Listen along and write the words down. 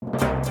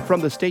From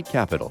the state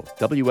capitol,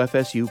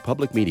 WFSU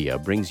Public Media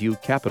brings you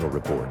Capitol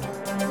Report.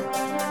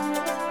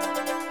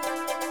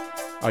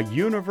 A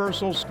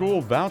universal school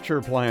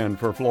voucher plan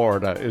for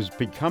Florida is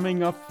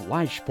becoming a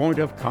flashpoint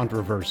of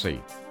controversy.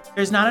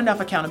 There's not enough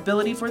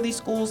accountability for these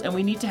schools, and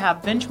we need to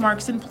have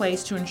benchmarks in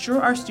place to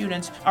ensure our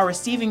students are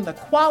receiving the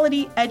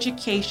quality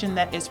education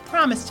that is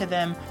promised to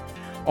them.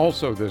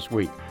 Also this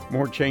week,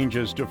 more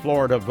changes to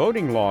Florida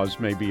voting laws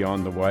may be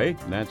on the way.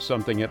 That's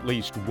something at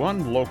least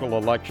one local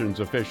elections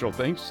official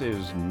thinks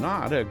is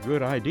not a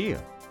good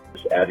idea.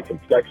 This added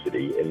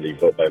complexity in the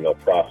vote-by-mail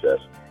process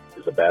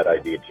is a bad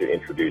idea to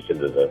introduce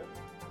into the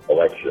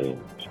election,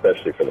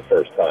 especially for the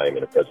first time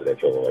in a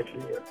presidential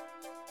election year.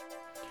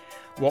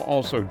 We'll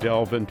also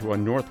delve into a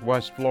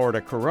Northwest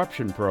Florida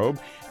corruption probe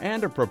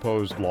and a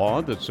proposed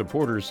law that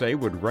supporters say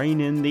would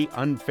rein in the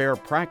unfair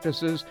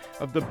practices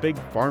of the big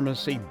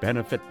pharmacy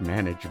benefit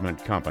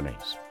management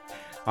companies.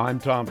 I'm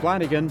Tom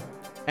Flanagan,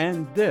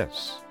 and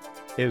this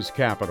is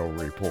Capitol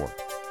Report.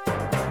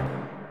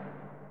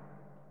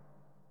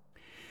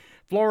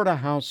 Florida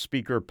House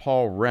Speaker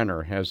Paul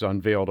Renner has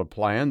unveiled a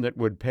plan that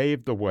would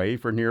pave the way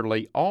for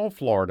nearly all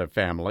Florida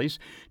families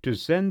to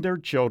send their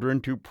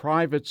children to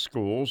private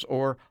schools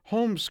or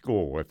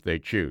homeschool if they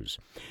choose.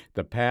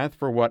 The path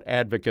for what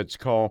advocates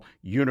call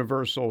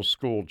universal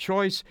school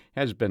choice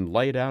has been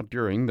laid out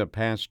during the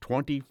past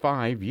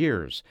 25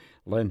 years.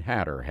 Lynn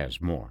Hatter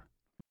has more.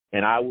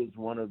 And I was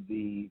one of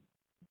the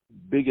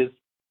biggest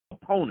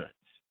opponents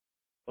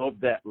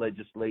of that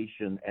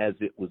legislation as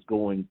it was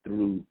going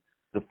through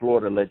the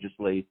Florida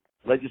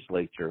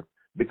legislature,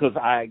 because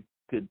I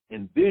could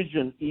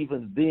envision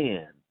even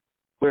then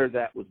where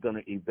that was going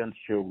to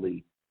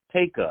eventually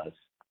take us,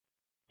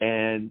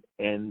 and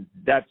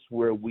that's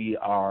where we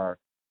are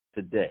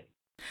today.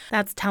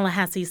 That's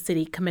Tallahassee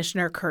City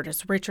Commissioner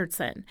Curtis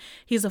Richardson.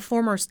 He's a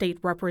former state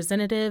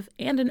representative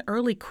and an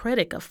early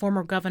critic of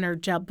former Governor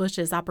Jeb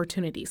Bush's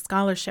Opportunity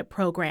Scholarship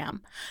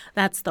Program.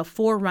 That's the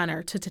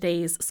forerunner to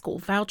today's school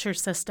voucher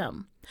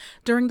system.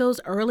 During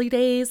those early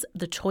days,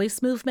 the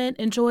choice movement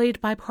enjoyed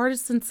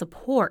bipartisan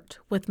support,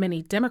 with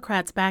many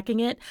Democrats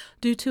backing it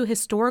due to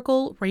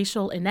historical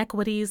racial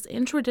inequities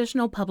in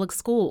traditional public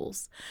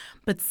schools.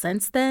 But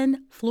since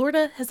then,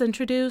 Florida has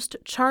introduced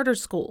charter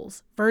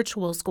schools,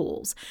 virtual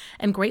schools,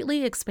 and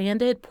greatly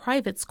expanded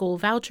private school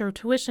voucher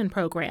tuition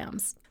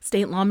programs.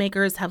 State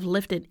lawmakers have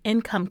lifted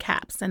income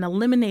caps and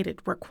eliminated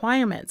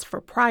requirements for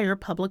prior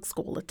public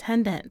school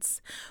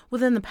attendance.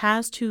 Within the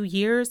past 2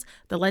 years,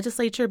 the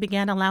legislature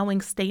began allowing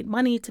state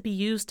money to be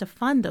used to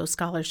fund those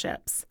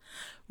scholarships.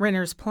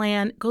 Renner's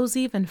plan goes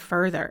even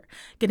further,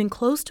 getting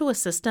close to a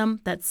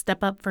system that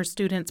Step Up for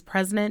Students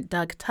President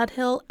Doug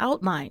Tuthill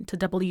outlined to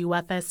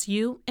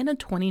WFSU in a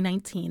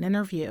 2019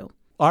 interview.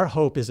 Our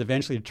hope is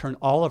eventually to turn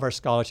all of our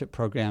scholarship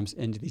programs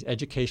into these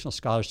educational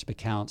scholarship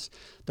accounts.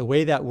 The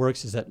way that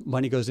works is that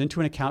money goes into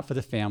an account for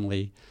the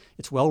family.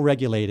 It's well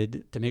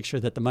regulated to make sure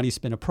that the money's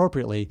spent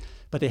appropriately,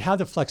 but they have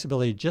the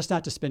flexibility just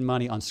not to spend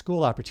money on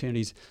school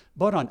opportunities,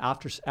 but on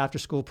after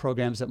school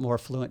programs that more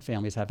affluent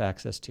families have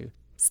access to.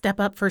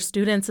 Step Up for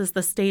Students is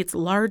the state's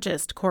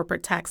largest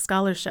corporate tax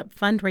scholarship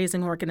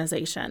fundraising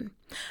organization.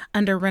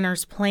 Under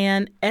Renner's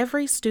plan,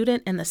 every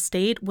student in the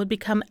state would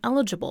become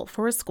eligible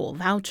for a school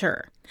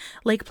voucher.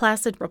 Lake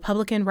Placid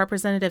Republican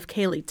Representative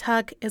Kaylee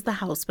Tuck is the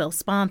House bill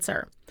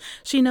sponsor.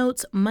 She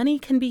notes money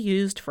can be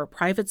used for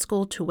private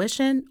school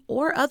tuition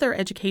or other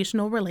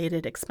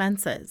educational-related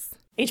expenses.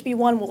 HB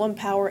 1 will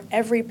empower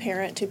every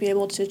parent to be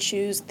able to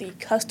choose the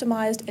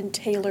customized and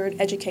tailored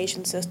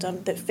education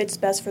system that fits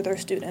best for their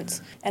students.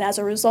 And as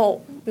a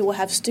result, we will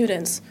have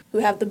students who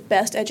have the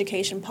best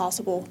education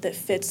possible that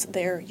fits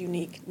their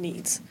unique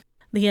needs.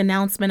 The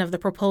announcement of the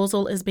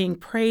proposal is being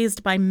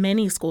praised by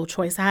many school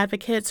choice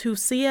advocates who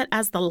see it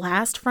as the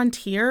last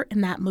frontier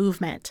in that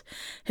movement.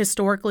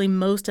 Historically,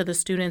 most of the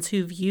students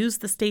who've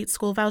used the state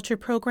school voucher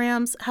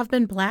programs have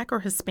been Black or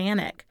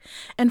Hispanic.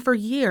 And for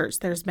years,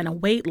 there's been a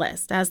wait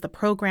list as the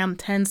program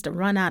tends to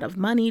run out of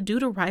money due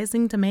to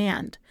rising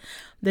demand.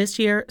 This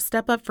year,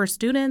 Step Up for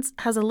Students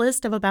has a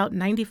list of about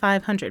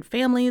 9,500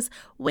 families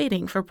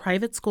waiting for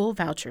private school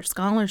voucher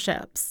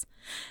scholarships.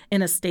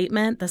 In a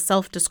statement, the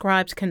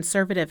self-described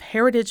conservative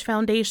Heritage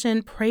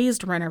Foundation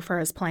praised Renner for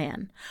his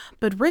plan.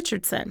 But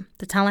Richardson,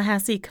 the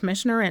Tallahassee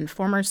commissioner and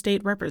former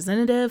state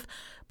representative,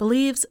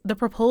 believes the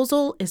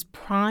proposal is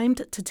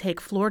primed to take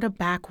Florida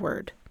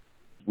backward.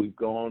 We've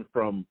gone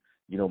from,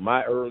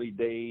 my early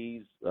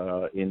days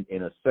in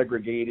a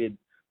segregated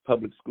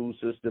public school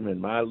system in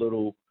my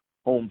little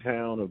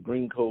hometown of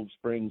Green Cove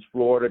Springs,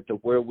 Florida, to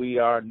where we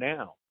are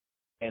now.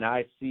 And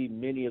I see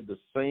many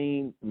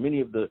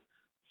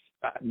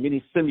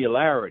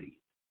similarities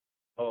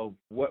of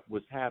what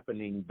was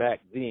happening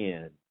back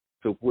then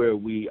to where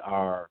we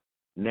are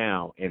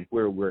now and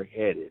where we're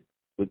headed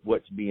with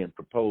what's being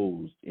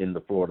proposed in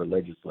the Florida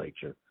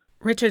legislature.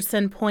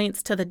 Richardson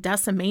points to the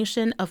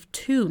decimation of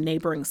two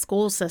neighboring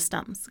school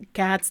systems,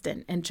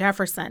 Gadsden and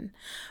Jefferson.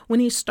 When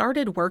he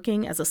started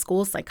working as a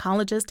school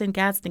psychologist in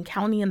Gadsden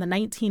County in the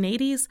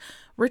 1980s,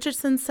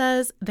 Richardson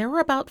says there were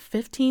about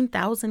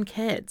 15,000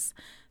 kids.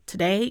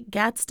 Today,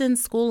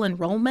 Gadsden's school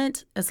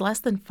enrollment is less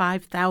than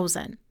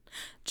 5,000.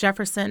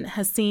 Jefferson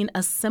has seen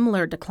a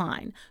similar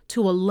decline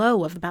to a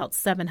low of about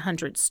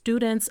 700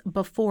 students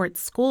before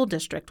its school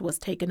district was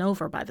taken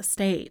over by the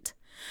state.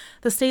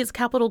 The state's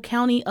capital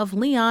county of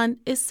Leon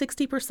is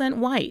 60%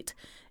 white.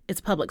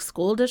 Its public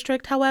school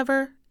district,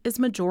 however, is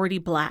majority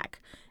black,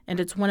 and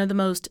it's one of the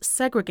most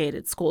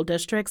segregated school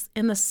districts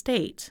in the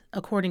state,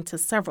 according to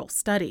several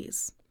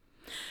studies.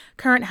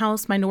 Current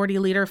House Minority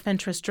Leader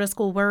Fentrice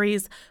Driscoll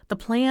worries the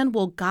plan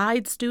will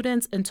guide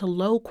students into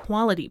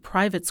low-quality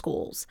private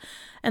schools.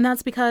 And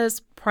that's because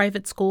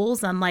private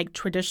schools, unlike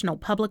traditional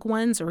public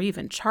ones or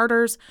even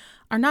charters,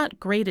 are not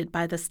graded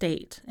by the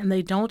state, and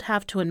they don't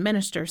have to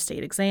administer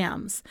state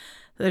exams.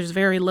 There's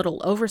very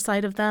little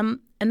oversight of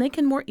them, and they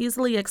can more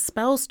easily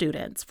expel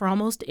students for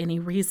almost any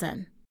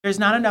reason. There's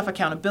not enough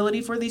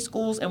accountability for these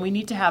schools, and we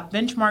need to have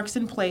benchmarks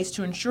in place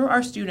to ensure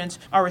our students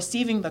are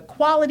receiving the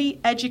quality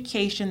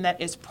education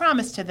that is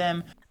promised to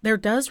them. There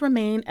does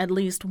remain at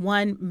least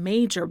one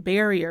major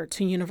barrier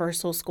to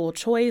universal school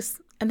choice,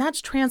 and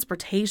that's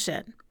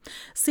transportation.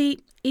 See,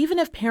 even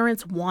if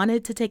parents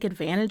wanted to take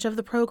advantage of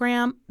the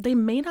program, they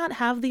may not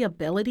have the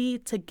ability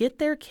to get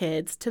their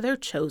kids to their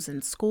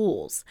chosen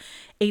schools.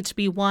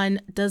 HB 1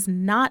 does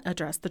not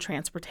address the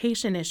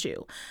transportation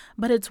issue,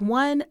 but it's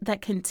one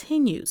that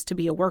continues to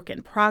be a work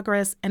in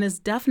progress and is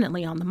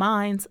definitely on the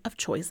minds of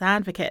choice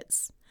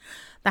advocates.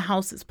 The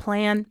House's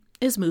plan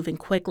is moving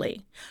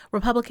quickly.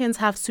 Republicans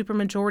have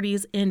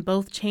supermajorities in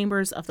both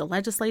chambers of the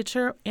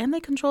legislature, and they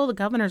control the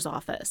governor's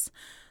office.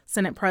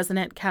 Senate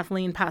President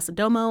Kathleen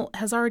Passidomo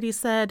has already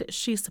said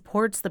she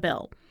supports the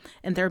bill,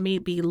 and there may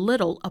be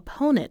little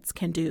opponents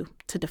can do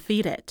to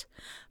defeat it.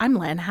 I'm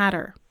Lan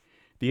Hatter.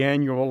 The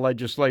annual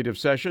legislative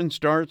session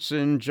starts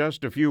in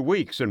just a few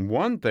weeks, and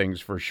one thing's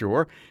for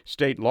sure,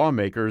 state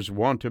lawmakers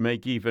want to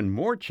make even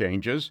more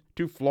changes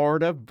to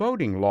Florida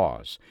voting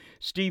laws.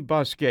 Steve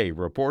Bousquet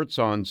reports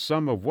on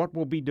some of what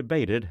will be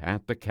debated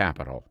at the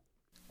Capitol.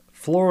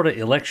 Florida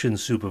election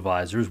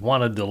supervisors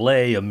want to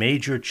delay a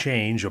major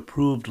change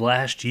approved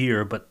last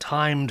year but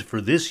timed for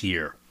this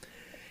year.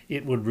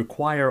 It would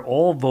require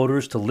all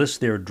voters to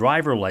list their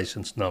driver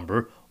license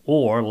number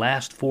or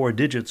last 4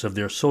 digits of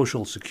their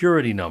Social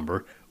Security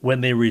number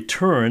when they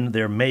return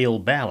their mail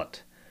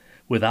ballot.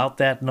 Without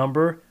that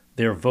number,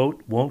 their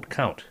vote won't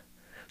count.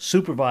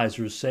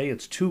 Supervisors say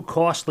it's too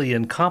costly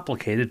and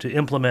complicated to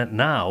implement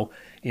now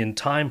in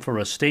time for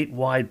a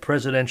statewide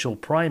presidential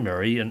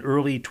primary in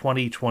early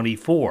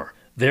 2024.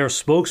 Their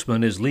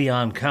spokesman is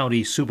Leon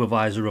County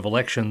Supervisor of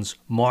Elections,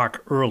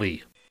 Mark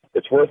Early.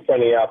 It's worth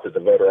pointing out that the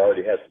voter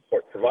already has to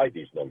provide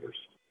these numbers.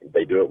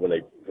 They do it when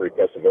they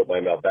request a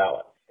vote-by-mail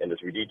ballot. And as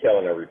we detail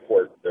in our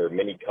report, there are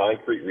many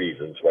concrete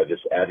reasons why this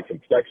added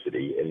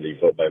complexity in the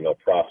vote-by-mail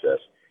process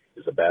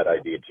is a bad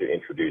idea to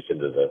introduce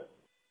into the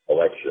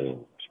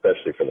election,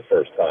 especially for the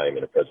first time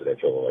in a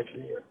presidential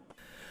election year.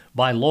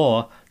 By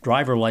law,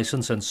 driver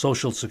license and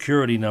Social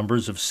Security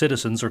numbers of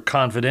citizens are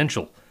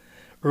confidential.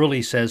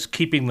 Early says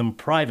keeping them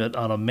private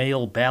on a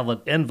mail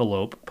ballot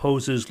envelope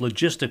poses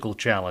logistical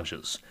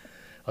challenges.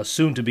 A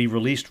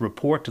soon-to-be-released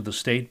report to the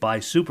state by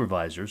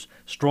supervisors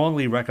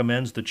strongly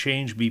recommends the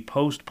change be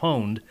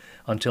postponed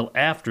until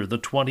after the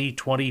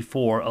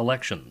 2024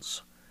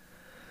 elections.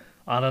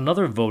 On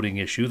another voting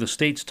issue, the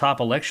state's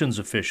top elections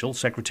official,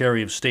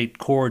 Secretary of State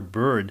Cord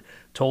Byrd,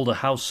 told a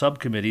House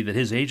subcommittee that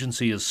his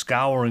agency is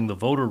scouring the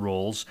voter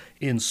rolls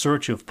in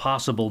search of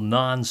possible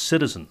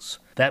non-citizens.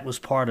 That was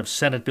part of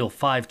Senate Bill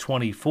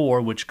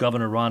 524, which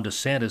Governor Ron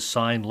DeSantis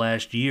signed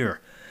last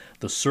year.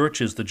 The search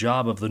is the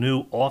job of the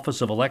new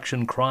Office of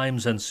Election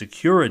Crimes and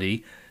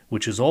Security,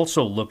 which is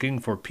also looking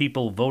for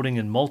people voting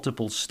in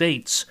multiple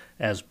states,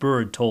 as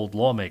Byrd told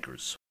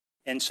lawmakers.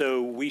 And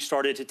so we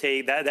started to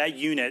take that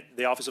unit,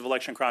 the Office of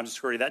Election Crimes and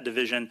Security, that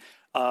division,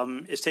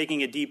 is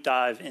taking a deep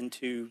dive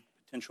into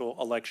potential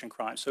election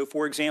crimes. So,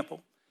 for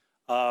example,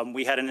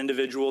 we had an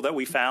individual that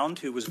we found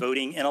who was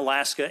voting in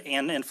Alaska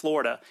and in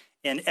Florida.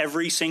 In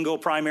every single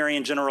primary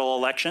and general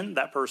election,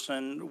 that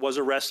person was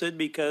arrested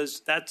because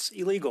that's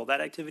illegal.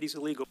 That activity is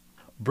illegal.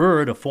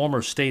 Byrd, a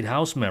former state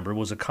House member,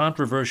 was a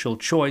controversial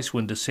choice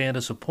when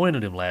DeSantis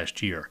appointed him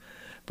last year.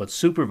 But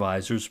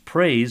supervisors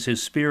praise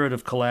his spirit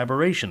of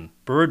collaboration.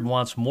 Byrd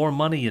wants more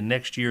money in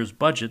next year's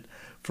budget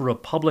for a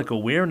public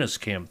awareness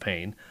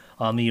campaign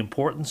on the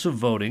importance of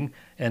voting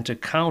and to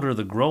counter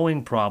the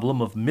growing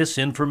problem of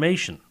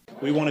misinformation.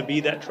 We want to be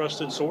that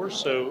trusted source,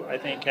 so I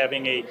think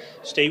having a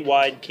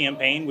statewide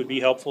campaign would be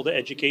helpful to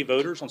educate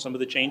voters on some of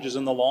the changes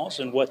in the laws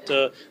and what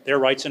their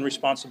rights and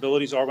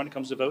responsibilities are when it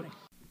comes to voting.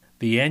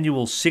 The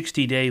annual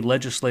 60-day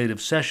legislative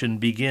session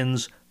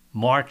begins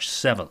March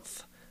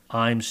 7th.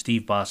 I'm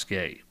Steve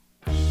Bousquet.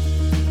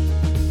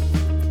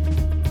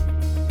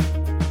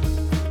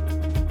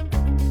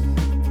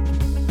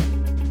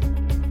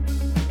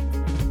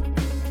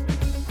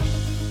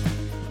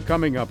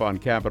 Coming up on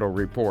Capitol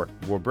Report,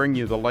 we'll bring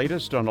you the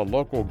latest on a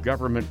local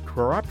government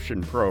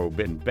corruption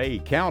probe in Bay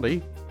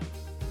County.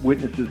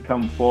 Witnesses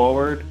come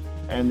forward,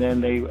 and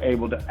then they're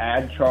able to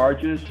add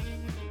charges.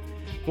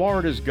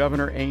 Florida's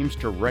governor aims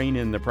to rein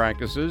in the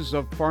practices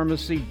of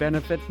pharmacy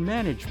benefit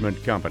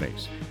management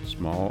companies.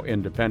 Small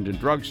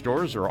independent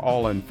drugstores are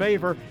all in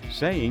favor,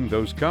 saying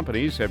those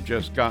companies have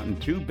just gotten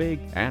too big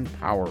and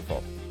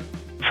powerful.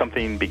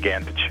 Something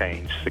began to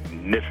change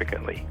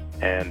significantly,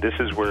 and this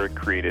is where it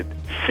created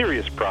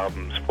serious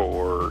problems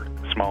for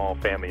small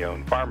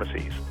family-owned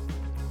pharmacies.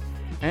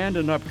 And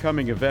an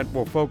upcoming event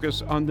will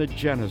focus on the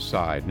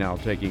genocide now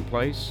taking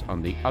place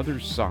on the other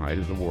side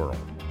of the world.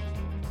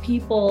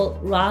 People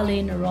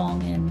rallying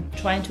around and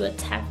trying to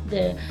attack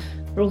the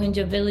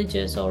Rohingya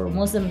villages or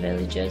Muslim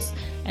villages,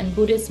 and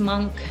Buddhist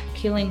monk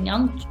killing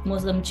young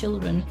Muslim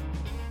children.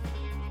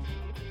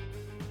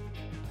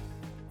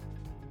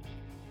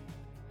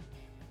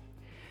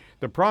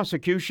 The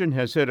prosecution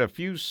has hit a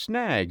few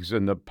snags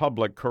in the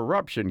public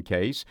corruption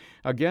case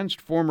against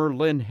former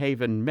Lynn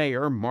Haven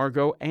Mayor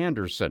Margo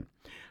Anderson.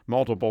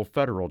 Multiple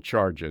federal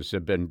charges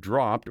have been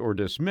dropped or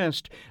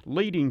dismissed,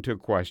 leading to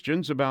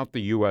questions about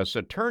the U.S.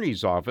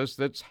 Attorney's Office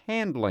that's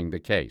handling the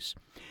case.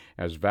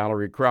 As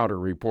Valerie Crowder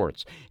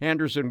reports,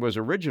 Anderson was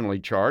originally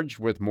charged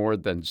with more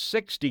than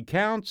 60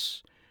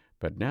 counts,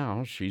 but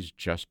now she's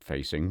just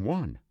facing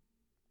one.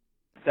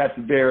 That's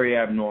very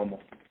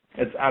abnormal.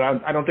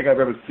 I don't think I've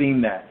ever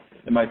seen that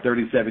in my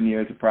 37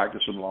 years of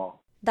practice of law.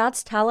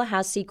 That's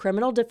Tallahassee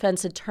criminal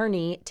defense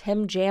attorney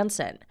Tim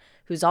Jansen,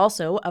 who's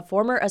also a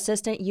former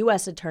assistant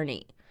U.S.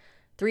 attorney.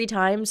 3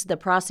 times, the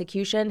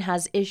prosecution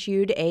has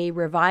issued a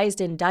revised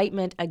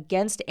indictment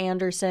against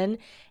Anderson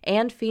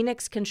and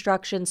Phoenix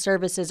Construction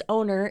Services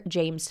owner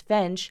James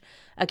Finch,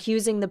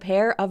 accusing the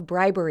pair of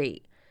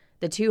bribery.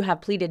 The two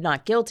have pleaded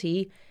not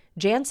guilty.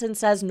 Jansen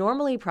says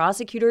normally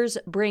prosecutors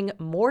bring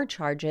more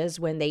charges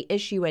when they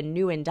issue a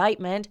new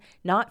indictment,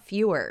 not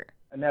fewer.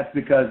 And that's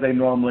because they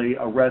normally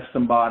arrest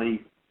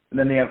somebody, and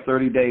then they have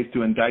 30 days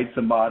to indict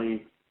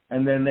somebody,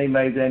 and then they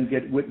may then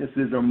get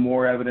witnesses or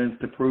more evidence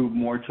to prove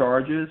more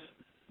charges.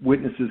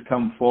 Witnesses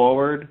come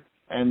forward,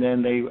 and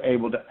then they're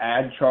able to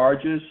add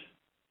charges.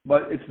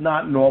 But it's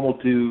not normal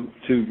to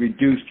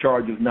reduce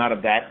charges not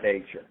of that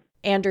nature.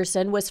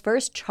 Anderson was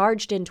first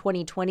charged in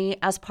 2020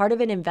 as part of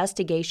an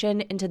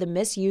investigation into the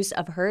misuse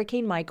of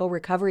Hurricane Michael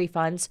recovery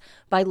funds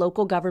by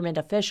local government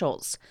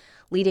officials.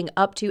 Leading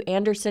up to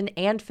Anderson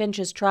and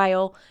Finch's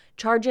trial,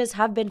 charges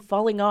have been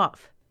falling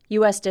off.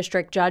 U.S.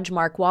 District Judge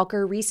Mark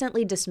Walker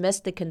recently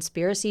dismissed the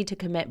conspiracy to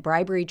commit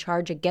bribery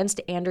charge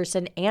against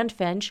Anderson and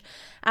Finch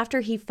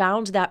after he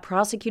found that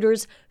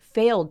prosecutors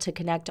failed to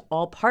connect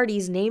all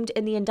parties named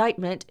in the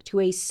indictment to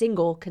a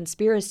single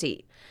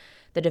conspiracy.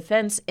 The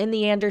defense in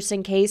the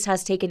Anderson case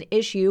has taken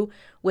issue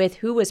with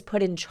who was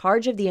put in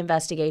charge of the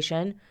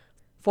investigation: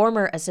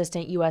 former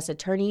Assistant U.S.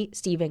 Attorney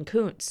Stephen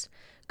Kuntz.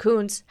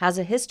 Kuntz has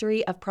a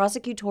history of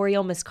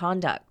prosecutorial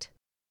misconduct.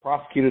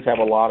 Prosecutors have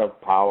a lot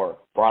of power.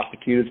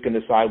 Prosecutors can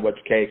decide which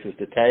cases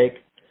to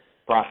take.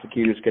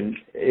 Prosecutors can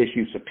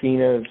issue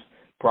subpoenas.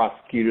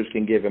 Prosecutors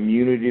can give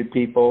immunity to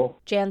people.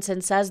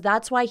 Jansen says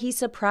that's why he's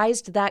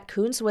surprised that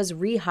Kuntz was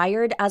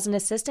rehired as an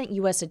assistant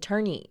U.S.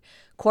 attorney.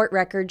 Court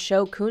records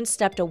show Kuntz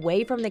stepped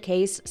away from the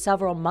case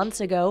several months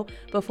ago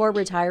before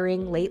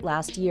retiring late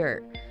last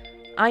year.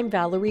 I'm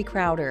Valerie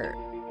Crowder.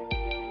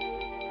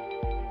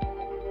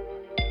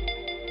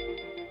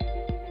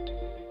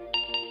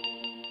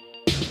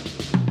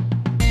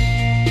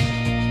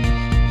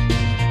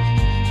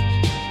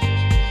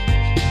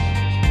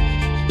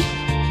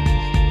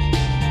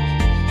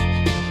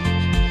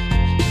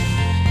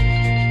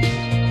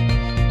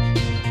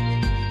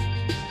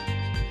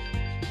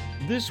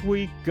 This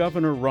week,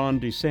 Governor Ron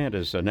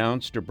DeSantis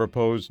announced a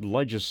proposed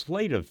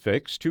legislative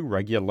fix to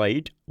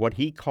regulate what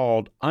he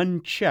called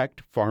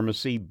unchecked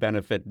pharmacy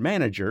benefit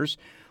managers,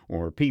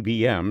 or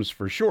PBMs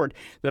for short,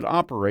 that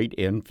operate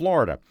in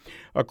Florida.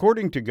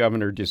 According to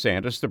Governor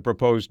DeSantis, the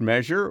proposed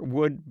measure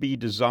would be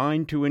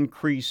designed to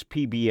increase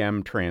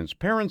PBM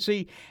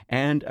transparency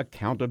and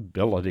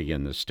accountability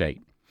in the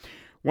state.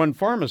 One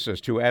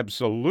pharmacist who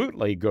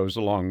absolutely goes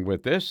along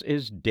with this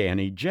is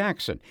Danny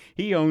Jackson.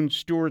 He owns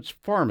Stewart's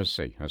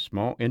Pharmacy, a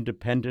small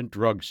independent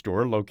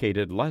drugstore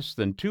located less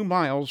than 2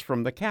 miles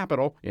from the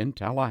Capitol in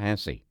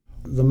Tallahassee.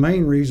 The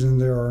main reason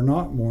there are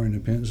not more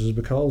independents is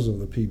because of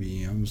the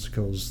PBMs,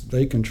 because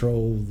they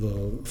control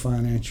the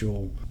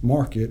financial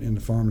market in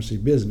the pharmacy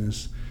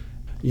business.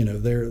 You know,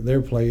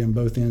 they're playing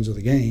both ends of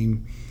the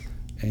game,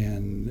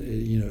 and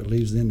it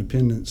leaves the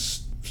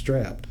independents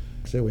strapped.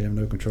 So we have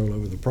no control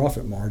over the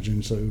profit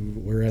margin, so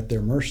we're at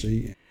their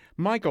mercy.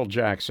 Michael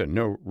Jackson,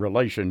 no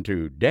relation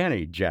to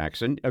Danny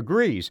Jackson,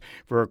 agrees.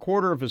 For a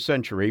quarter of a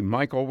century,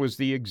 Michael was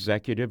the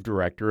executive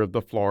director of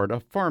the Florida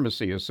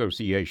Pharmacy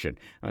Association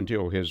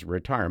until his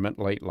retirement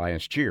late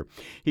last year.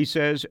 He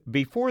says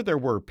before there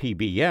were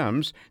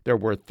PBMs, there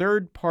were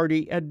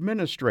third-party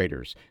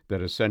administrators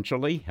that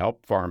essentially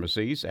help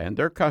pharmacies and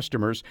their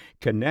customers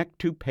connect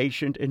to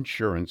patient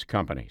insurance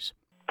companies.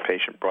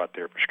 Patient brought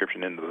their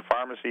prescription into the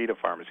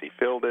pharmacy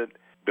filled it,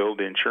 billed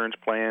the insurance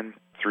plan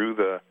through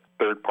the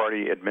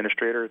third-party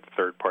administrator. The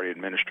third-party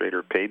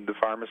administrator paid the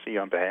pharmacy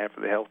on behalf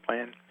of the health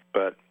plan.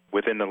 But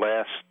within the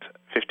last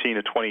 15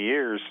 to 20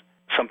 years,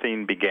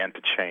 something began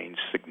to change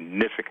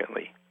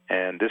significantly.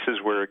 And this is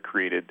where it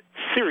created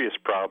serious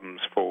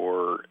problems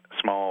for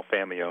small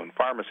family-owned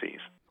pharmacies.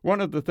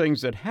 One of the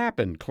things that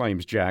happened,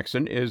 claims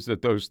Jackson, is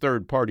that those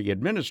third-party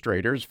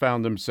administrators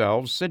found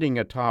themselves sitting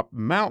atop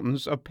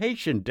mountains of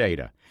patient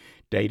data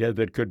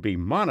that could be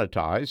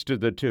monetized to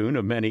the tune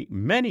of many,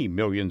 many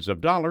millions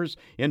of dollars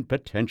in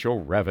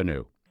potential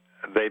revenue.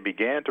 They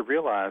began to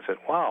realize that,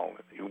 wow,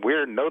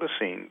 we're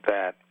noticing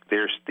that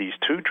there's these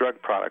two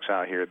drug products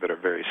out here that are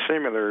very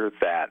similar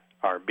that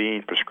are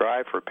being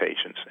prescribed for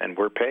patients, and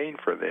we're paying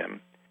for them.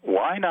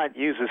 Why not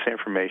use this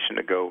information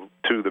to go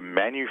to the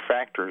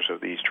manufacturers of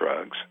these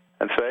drugs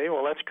and say,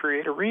 well, let's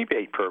create a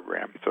rebate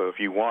program. So if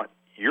you want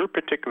your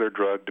particular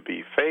drug to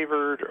be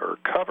favored or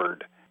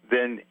covered,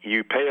 then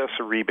you pay us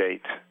a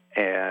rebate,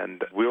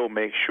 and we'll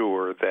make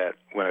sure that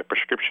when a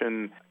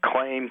prescription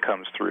claim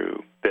comes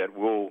through, that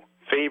we'll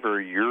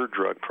favor your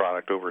drug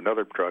product over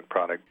another drug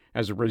product.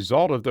 As a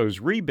result of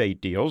those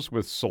rebate deals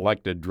with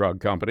selected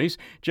drug companies,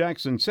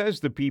 Jackson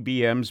says the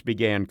PBMs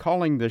began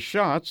calling the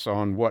shots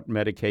on what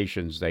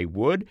medications they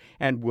would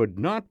and would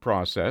not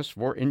process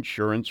for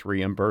insurance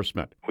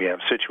reimbursement. We have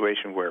a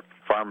situation where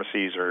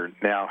pharmacies are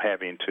now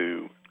having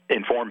to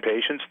inform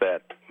patients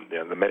that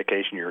the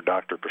medication your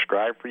doctor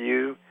prescribed for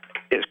you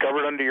is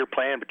covered under your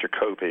plan, but your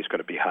copay is going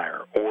to be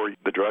higher. Or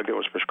the drug that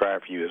was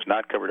prescribed for you is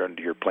not covered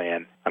under your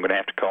plan. I'm going to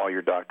have to call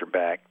your doctor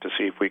back to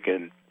see if we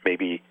can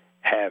maybe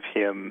have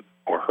him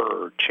or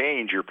her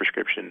change your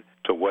prescription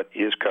to what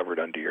is covered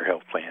under your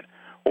health plan.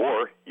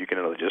 Or you can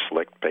just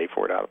select to pay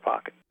for it out of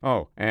pocket.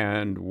 Oh,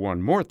 and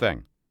one more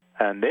thing.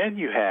 And then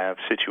you have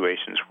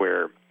situations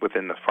where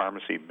within the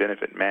pharmacy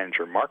benefit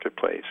manager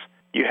marketplace,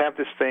 you have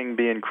this thing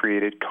being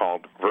created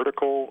called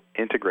vertical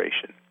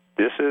integration.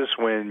 This is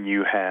when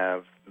you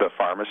have the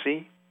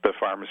pharmacy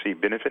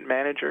benefit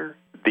manager,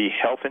 the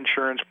health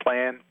insurance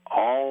plan,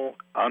 all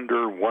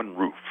under one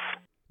roof.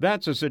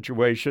 That's a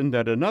situation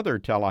that another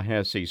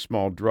Tallahassee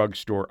small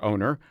drugstore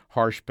owner,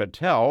 Harsh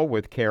Patel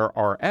with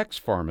CareRx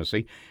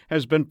Pharmacy,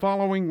 has been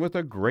following with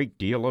a great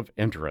deal of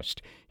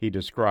interest. He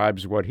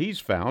describes what he's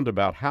found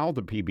about how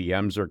the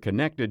PBMs are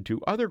connected to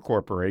other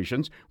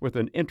corporations with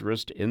an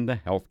interest in the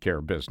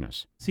healthcare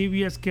business.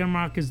 CVS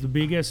Caremark is the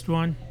biggest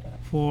one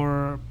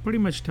for pretty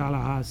much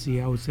Tallahassee,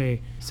 I would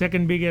say.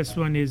 Second biggest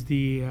one is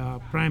the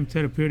Prime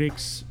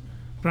Therapeutics.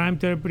 Prime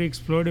Therapeutics,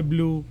 Florida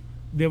Blue,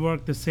 they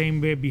work the same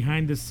way.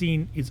 Behind the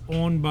scene, it's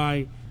owned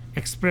by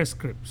Express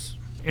Scripts.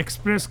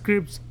 Express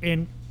Scripts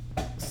and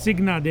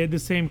Cigna, they're the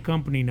same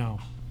company now.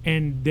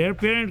 And their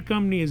parent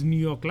company is New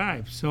York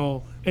Life.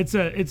 So it's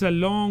a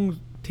long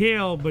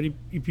tail, but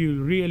if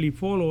you really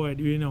follow it,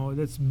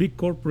 that's big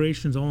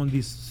corporations own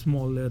these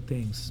small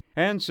things.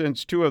 And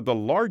since two of the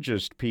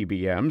largest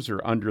PBMs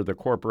are under the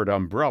corporate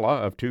umbrella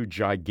of two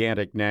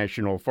gigantic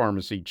national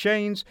pharmacy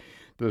chains,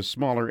 the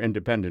smaller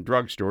independent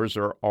drugstores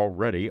are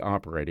already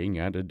operating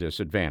at a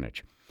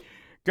disadvantage.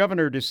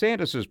 Governor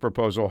DeSantis'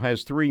 proposal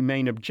has three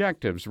main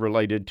objectives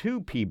related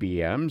to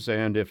PBMs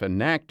and, if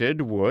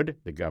enacted, would,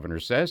 the governor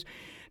says,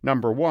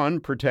 number one,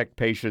 protect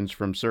patients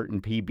from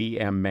certain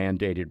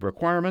PBM-mandated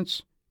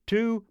requirements.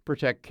 2,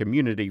 protect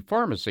community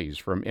pharmacies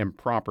from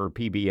improper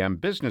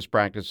PBM business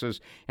practices.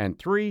 And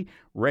 3,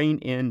 rein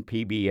in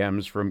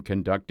PBMs from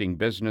conducting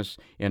business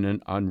in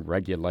an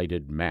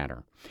unregulated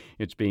manner.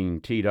 It's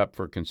being teed up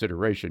for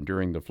consideration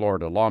during the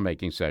Florida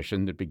lawmaking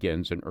session that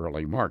begins in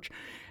early March.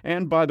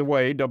 And by the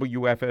way,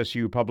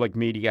 WFSU Public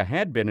Media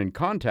had been in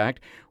contact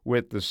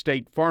with the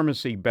State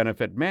Pharmacy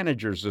Benefit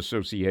Managers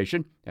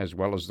Association, as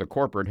well as the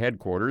corporate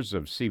headquarters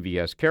of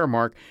CVS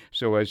Caremark,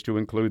 so as to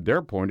include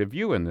their point of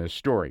view in this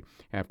story.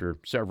 After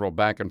several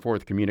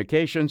back-and-forth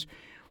communications,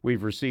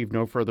 we've received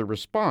no further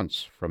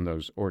response from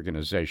those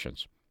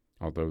organizations,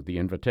 although the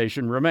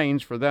invitation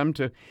remains for them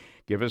to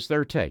give us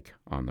their take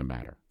on the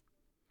matter.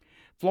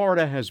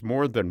 Florida has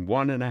more than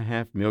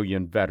 1.5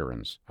 million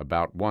veterans.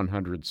 About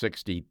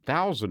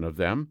 160,000 of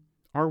them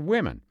are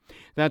women.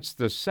 That's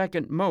the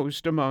second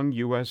most among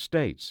U.S.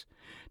 states.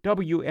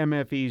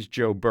 WMFE's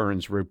Joe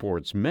Burns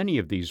reports many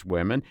of these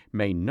women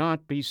may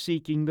not be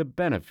seeking the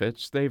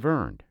benefits they've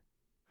earned.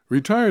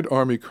 Retired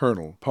Army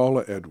Colonel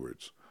Paula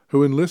Edwards,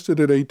 who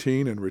enlisted at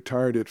 18 and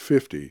retired at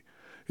 50,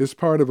 is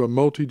part of a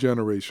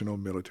multi-generational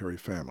military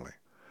family.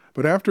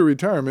 But after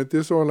retirement,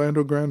 this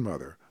Orlando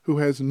grandmother, who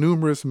has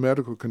numerous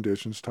medical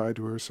conditions tied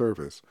to her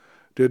service,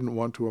 didn't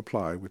want to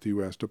apply with the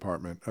U.S.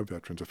 Department of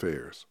Veterans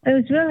Affairs. It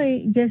was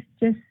really just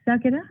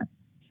suck it up.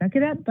 Suck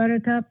it up,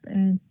 Buttercup,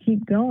 and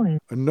keep going.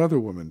 Another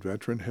woman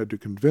veteran had to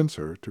convince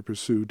her to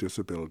pursue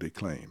disability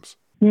claims.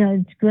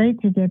 It's great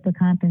to get the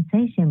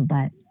compensation,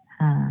 but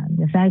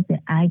the fact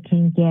that I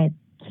can get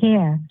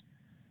care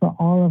for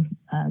all of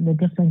the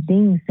different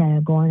things that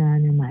are going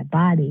on in my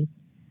body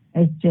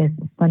is just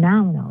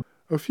phenomenal.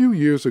 A few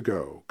years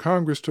ago,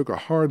 Congress took a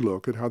hard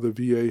look at how the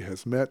VA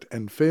has met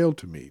and failed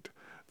to meet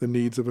the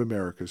needs of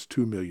America's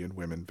 2 million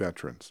women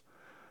veterans.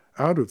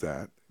 Out of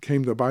that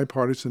came the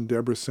bipartisan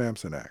Deborah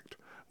Sampson Act,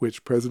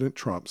 which President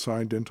Trump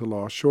signed into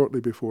law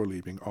shortly before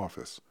leaving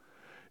office.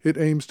 It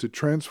aims to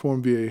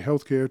transform VA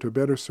healthcare to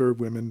better serve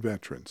women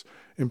veterans,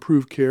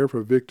 improve care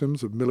for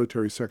victims of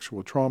military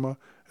sexual trauma,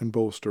 and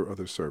bolster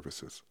other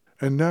services.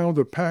 And now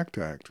the PACT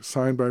Act,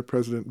 signed by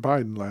President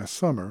Biden last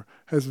summer,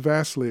 has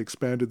vastly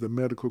expanded the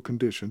medical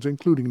conditions,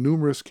 including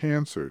numerous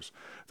cancers,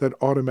 that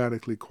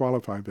automatically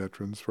qualify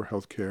veterans for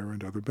health care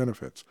and other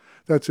benefits.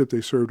 That's if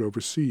they served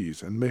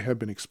overseas and may have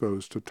been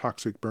exposed to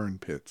toxic burn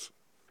pits.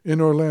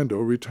 In Orlando,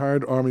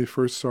 retired Army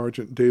First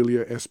Sergeant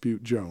Dahlia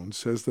Espute Jones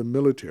says the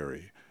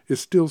military is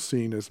still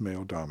seen as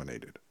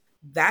male-dominated.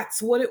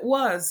 That's what it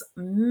was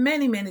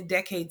many, many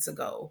decades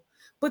ago.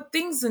 But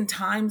things and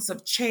times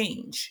have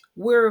changed.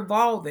 We're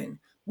evolving.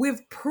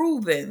 We've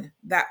proven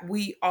that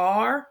we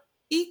are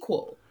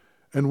equal.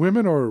 And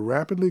women are a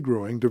rapidly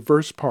growing,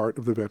 diverse part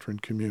of the veteran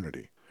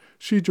community.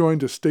 She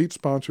joined a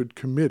state-sponsored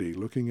committee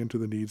looking into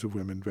the needs of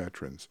women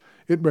veterans.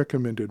 It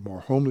recommended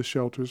more homeless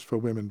shelters for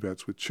women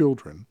vets with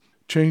children,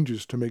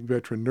 changes to make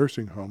veteran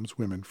nursing homes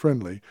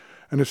women-friendly,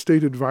 and a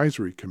state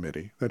advisory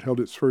committee that held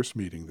its first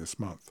meeting this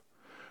month.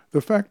 The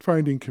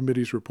fact-finding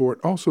committee's report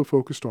also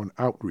focused on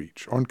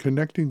outreach, on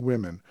connecting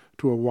women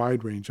to a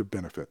wide range of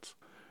benefits.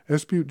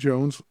 Espute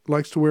Jones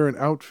likes to wear an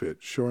outfit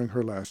showing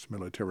her last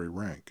military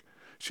rank.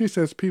 She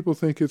says people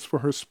think it's for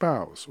her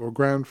spouse or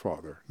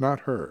grandfather,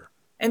 not her.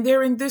 And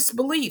they're in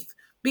disbelief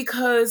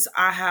because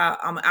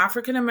I'm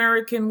African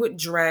American with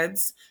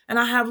dreads and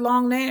I have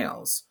long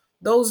nails.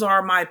 Those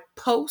are my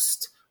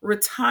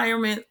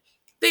post-retirement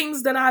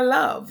things that I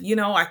love.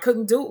 I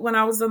couldn't do it when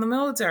I was in the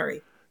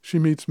military. She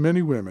meets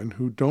many women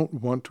who don't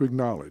want to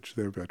acknowledge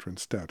their veteran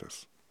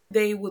status.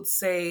 They would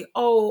say,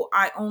 oh,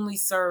 I only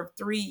served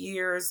 3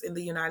 years in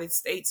the United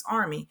States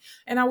Army.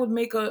 And I would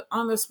make a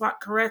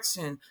on-the-spot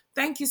correction.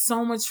 Thank you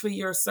so much for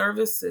your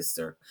service,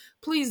 sister.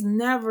 Please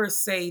never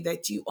say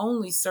that you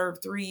only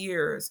served 3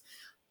 years.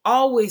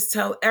 Always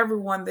tell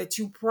everyone that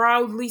you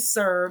proudly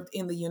served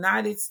in the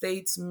United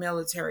States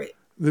military.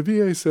 The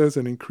VA says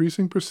an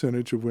increasing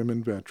percentage of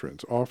women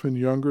veterans, often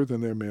younger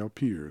than their male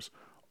peers,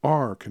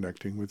 are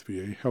connecting with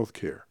VA health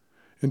care.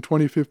 In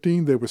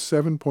 2015, they were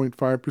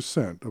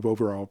 7.5% of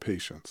overall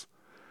patients.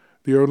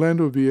 The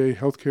Orlando VA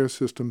healthcare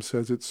system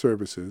says its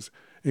services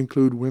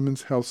include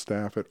women's health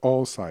staff at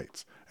all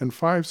sites and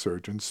 5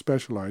 surgeons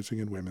specializing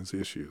in women's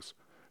issues.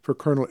 For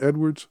Colonel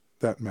Edwards,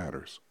 that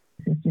matters.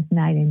 It's just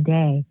night and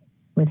day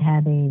with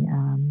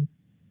having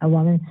a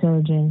woman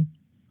surgeon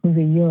who's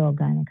a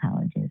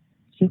urogynecologist.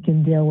 She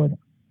can deal with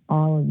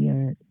all of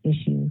your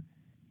issues,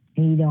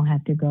 and you don't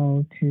have to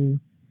go to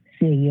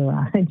see a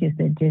urologist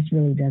that just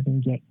really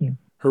doesn't get you.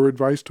 Her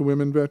advice to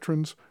women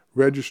veterans: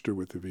 register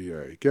with the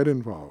VA, get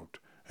involved,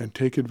 and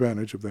take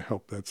advantage of the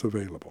help that's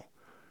available.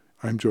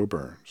 I'm Joe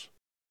Burns.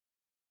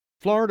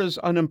 Florida's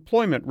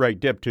unemployment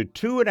rate dipped to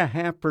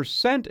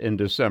 2.5% in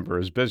December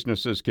as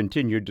businesses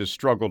continued to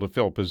struggle to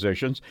fill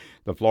positions.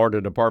 The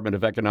Florida Department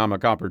of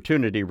Economic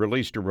Opportunity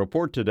released a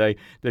report today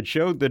that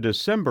showed the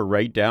December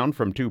rate down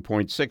from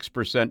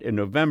 2.6% in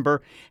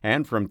November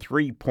and from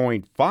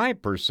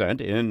 3.5%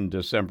 in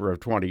December of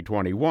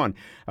 2021.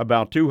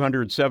 About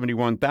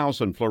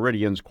 271,000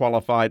 Floridians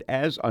qualified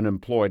as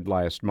unemployed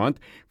last month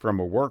from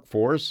a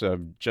workforce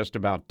of just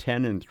about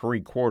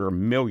 10.75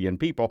 million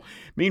people.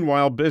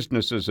 Meanwhile,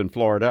 businesses in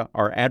Florida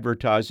are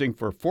advertising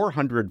for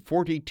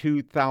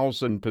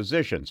 442,000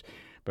 positions,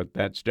 but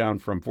that's down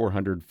from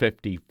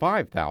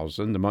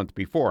 455,000 the month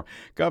before.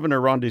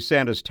 Governor Ron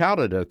DeSantis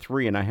touted a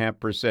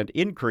 3.5%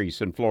 increase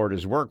in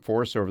Florida's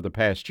workforce over the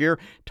past year,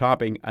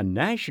 topping a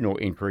national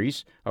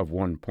increase of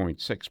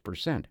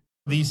 1.6%.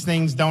 These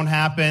things don't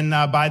happen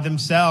by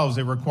themselves.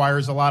 It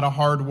requires a lot of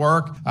hard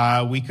work.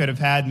 We could have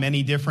had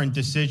many different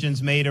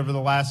decisions made over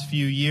the last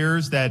few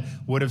years that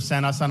would have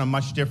sent us on a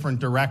much different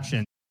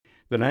direction.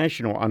 The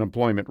national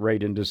unemployment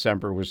rate in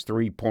December was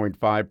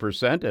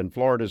 3.5%, and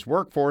Florida's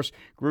workforce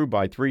grew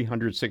by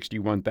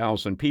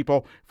 361,000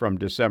 people from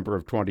December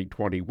of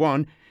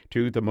 2021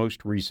 to the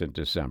most recent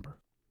December.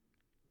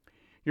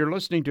 You're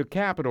listening to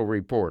Capitol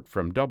Report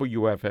from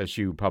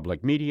WFSU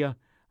Public Media.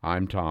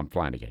 I'm Tom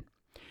Flanagan.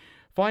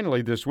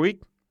 Finally this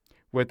week,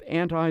 with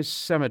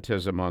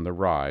anti-Semitism on the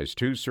rise,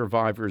 2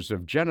 survivors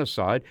of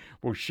genocide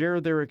will share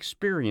their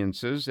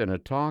experiences in a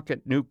talk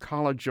at New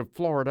College of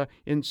Florida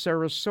in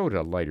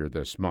Sarasota later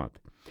this month.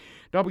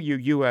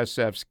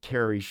 WUSF's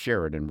Carrie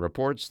Sheridan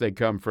reports they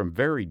come from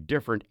very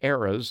different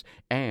eras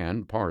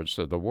and parts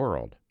of the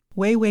world.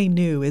 Wei Wei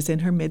Nu is in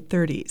her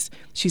mid-30s.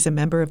 She's a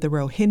member of the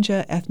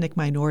Rohingya ethnic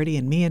minority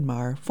in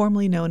Myanmar,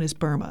 formerly known as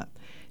Burma.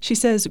 She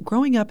says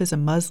growing up as a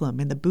Muslim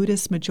in the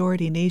Buddhist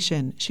majority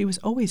nation, she was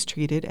always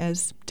treated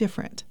as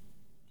different.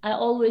 I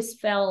always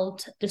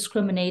felt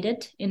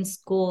discriminated in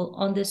school,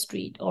 on the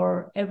street,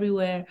 or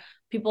everywhere.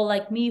 People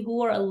like me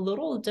who are a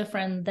little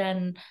different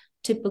than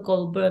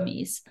typical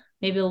Burmese,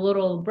 maybe a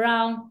little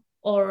brown,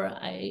 or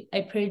I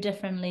pray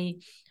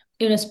differently.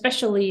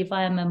 Especially if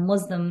I am a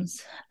Muslim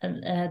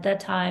at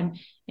that time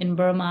in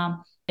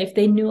Burma, if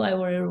they knew I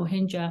were a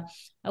Rohingya,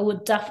 I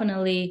would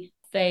definitely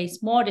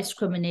face more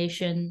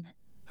discrimination.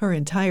 Her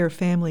entire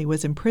family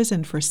was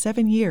imprisoned for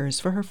 7 years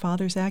for her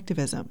father's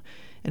activism.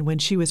 And when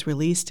she was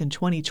released in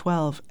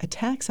 2012,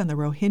 attacks on the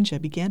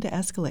Rohingya began to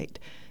escalate.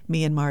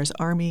 Myanmar's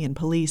army and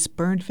police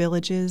burned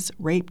villages,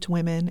 raped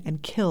women,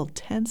 and killed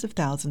tens of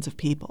thousands of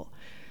people.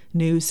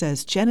 New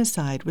says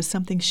genocide was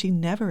something she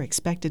never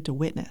expected to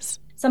witness.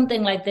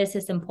 Something like this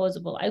is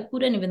impossible. I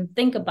couldn't even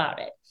think about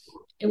it.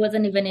 It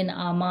wasn't even in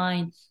our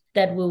mind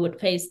that we would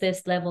face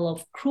this level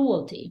of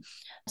cruelty,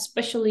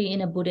 especially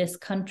in a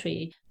Buddhist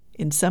country.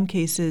 In some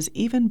cases,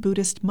 even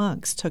Buddhist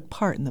monks took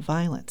part in the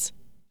violence.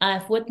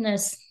 I've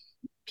witnessed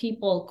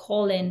people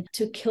calling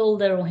to kill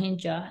the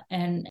Rohingya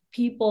and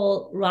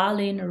people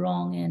rallying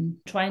around and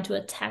trying to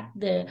attack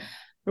the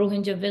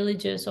Rohingya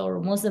villages or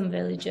Muslim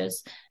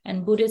villages,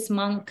 and Buddhist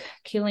monk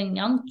killing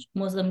young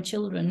Muslim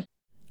children.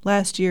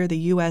 Last year, the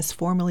U.S.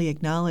 formally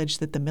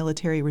acknowledged that the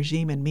military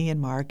regime in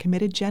Myanmar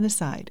committed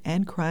genocide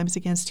and crimes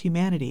against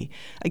humanity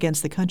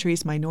against the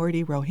country's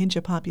minority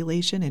Rohingya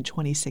population in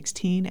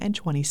 2016 and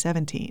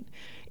 2017.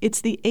 It's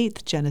the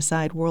 8th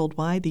genocide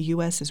worldwide the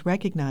U.S. has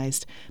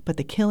recognized, but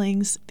the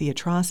killings, the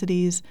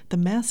atrocities, the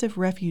massive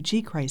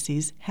refugee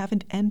crises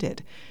haven't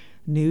ended.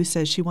 New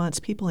says she wants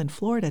people in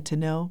Florida to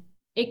know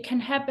it can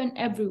happen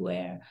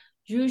everywhere.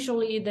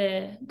 Usually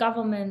the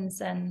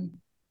governments and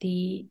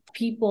the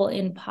people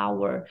in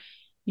power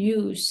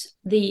use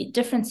the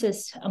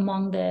differences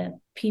among the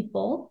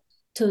people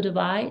to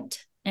divide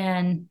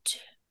and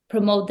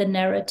promote the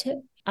narrative,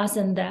 us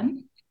and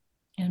them,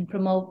 and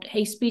promote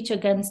hate speech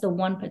against the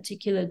one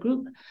particular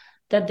group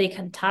that they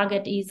can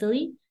target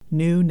easily.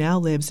 New now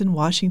lives in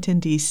Washington,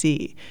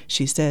 D.C.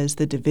 She says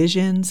the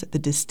divisions, the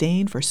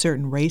disdain for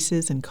certain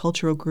races and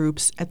cultural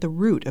groups at the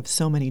root of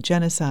so many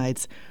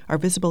genocides are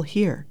visible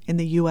here in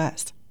the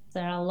U.S.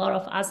 There are a lot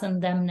of us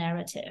and them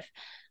narrative.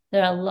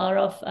 There are a lot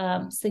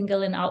of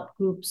singling out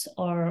groups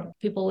or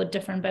people with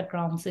different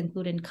backgrounds,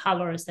 including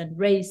colors and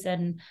race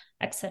and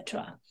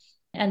etc.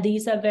 And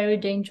these are very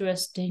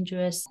dangerous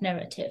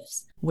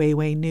narratives.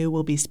 Weiwei New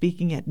will be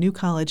speaking at New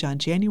College on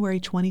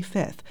January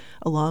 25th,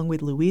 along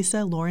with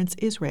Louisa Lawrence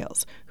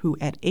Israels, who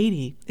at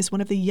 80 is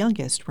one of the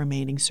youngest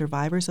remaining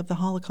survivors of the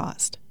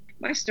Holocaust.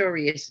 My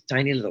story is a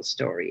tiny little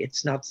story.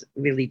 It's not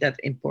really that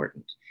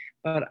important.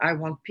 But I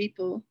want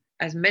people,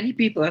 as many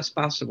people as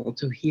possible,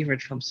 to hear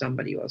it from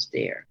somebody who was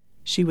there.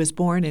 She was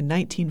born in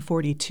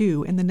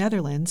 1942 in the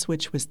Netherlands,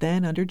 which was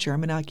then under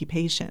German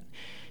occupation.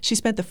 She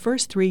spent the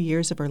first 3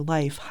 years of her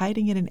life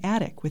hiding in an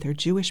attic with her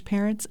Jewish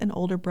parents and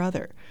older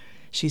brother.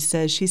 She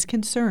says she's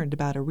concerned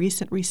about a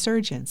recent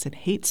resurgence in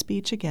hate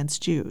speech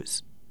against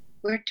Jews.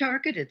 We're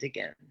targeted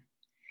again.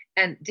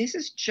 And this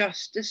is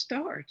just the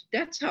start.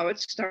 That's how it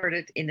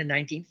started in the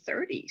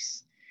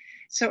 1930s.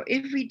 So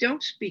if we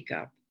don't speak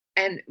up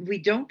and we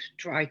don't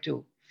try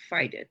to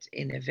fight it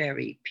in a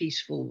very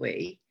peaceful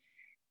way,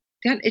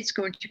 then it's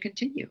going to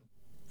continue.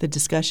 The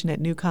discussion at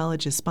New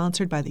College is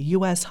sponsored by the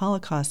U.S.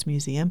 Holocaust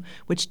Museum,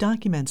 which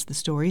documents the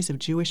stories of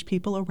Jewish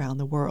people around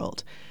the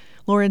world.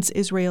 Lawrence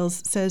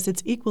Israels says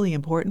it's equally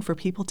important for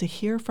people to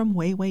hear from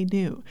Weiwei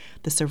New,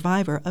 the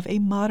survivor of a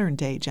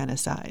modern-day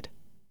genocide.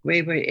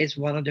 Weiwei is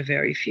one of the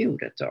very few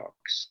that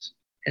talks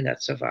and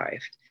that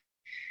survived.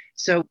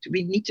 So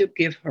we need to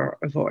give her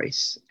a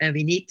voice, and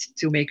we need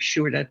to make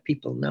sure that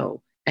people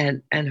know.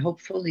 And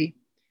hopefully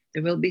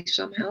there will be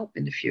some help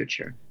in the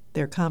future.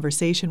 Their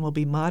conversation will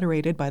be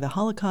moderated by the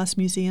Holocaust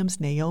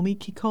Museum's Naomi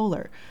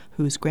Kikoler,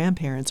 whose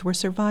grandparents were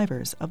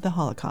survivors of the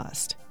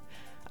Holocaust.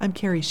 I'm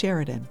Carrie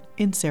Sheridan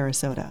in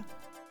Sarasota.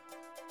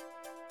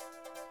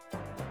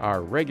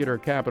 Our regular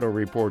Capitol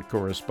Report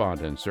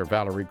correspondents are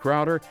Valerie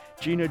Crowder,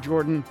 Gina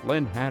Jordan,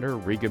 Lynn Hatter,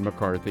 Regan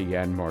McCarthy,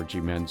 and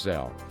Margie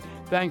Menzel.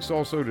 Thanks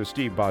also to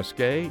Steve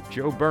Bosquet,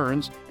 Joe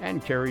Burns,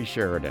 and Carrie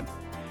Sheridan.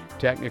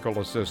 Technical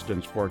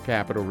assistance for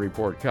Capitol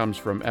Report comes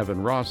from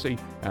Evan Rossi,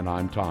 and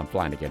I'm Tom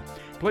Flanagan.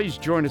 Please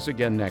join us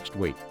again next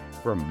week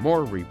for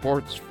more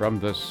reports from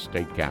the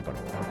state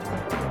capitol.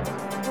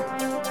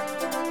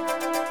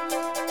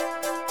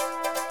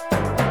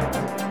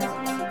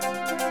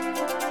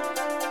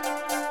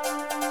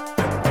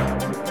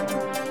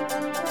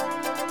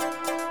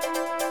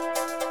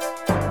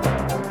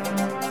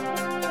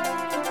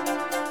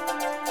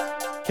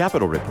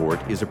 Capitol Report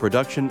is a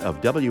production of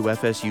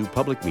WFSU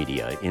Public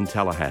Media in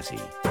Tallahassee.